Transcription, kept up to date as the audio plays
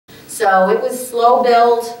So it was slow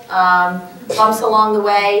build, bumps along the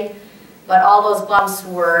way, but all those bumps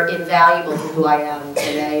were invaluable to who I am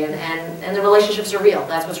today, and the relationships are real.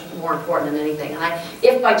 That's what's more important than anything. And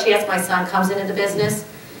if by chance my son comes into the business,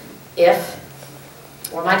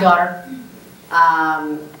 or my daughter,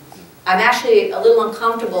 I'm actually a little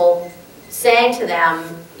uncomfortable saying to them,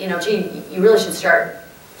 you know, gee, you really should start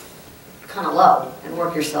kind of low and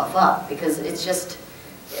work yourself up, because it's just,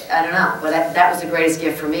 I don't know, but that was the greatest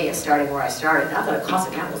gift for me, is starting where I started. Not that a cost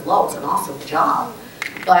account was low, it's an awesome job.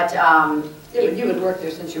 But, yeah, but you had worked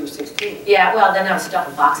there since you were 16. Yeah, well, then I was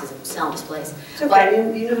stuffing boxes and selling displays. It's okay,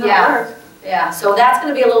 you knew how to work. Yeah, so that's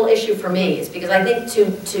going to be a little issue for me, is because I think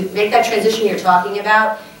to make that transition you're talking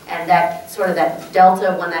about, and that sort of that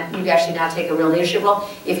delta when that you actually now take a real leadership role,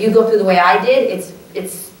 if you go through the way I did,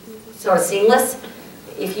 it's sort of seamless.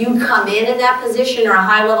 If you come in that position, or a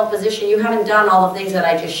high-level position, you haven't done all the things that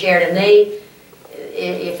I just shared, and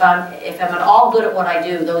if I'm at all good at what I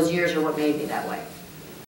do, those years are what made me that way.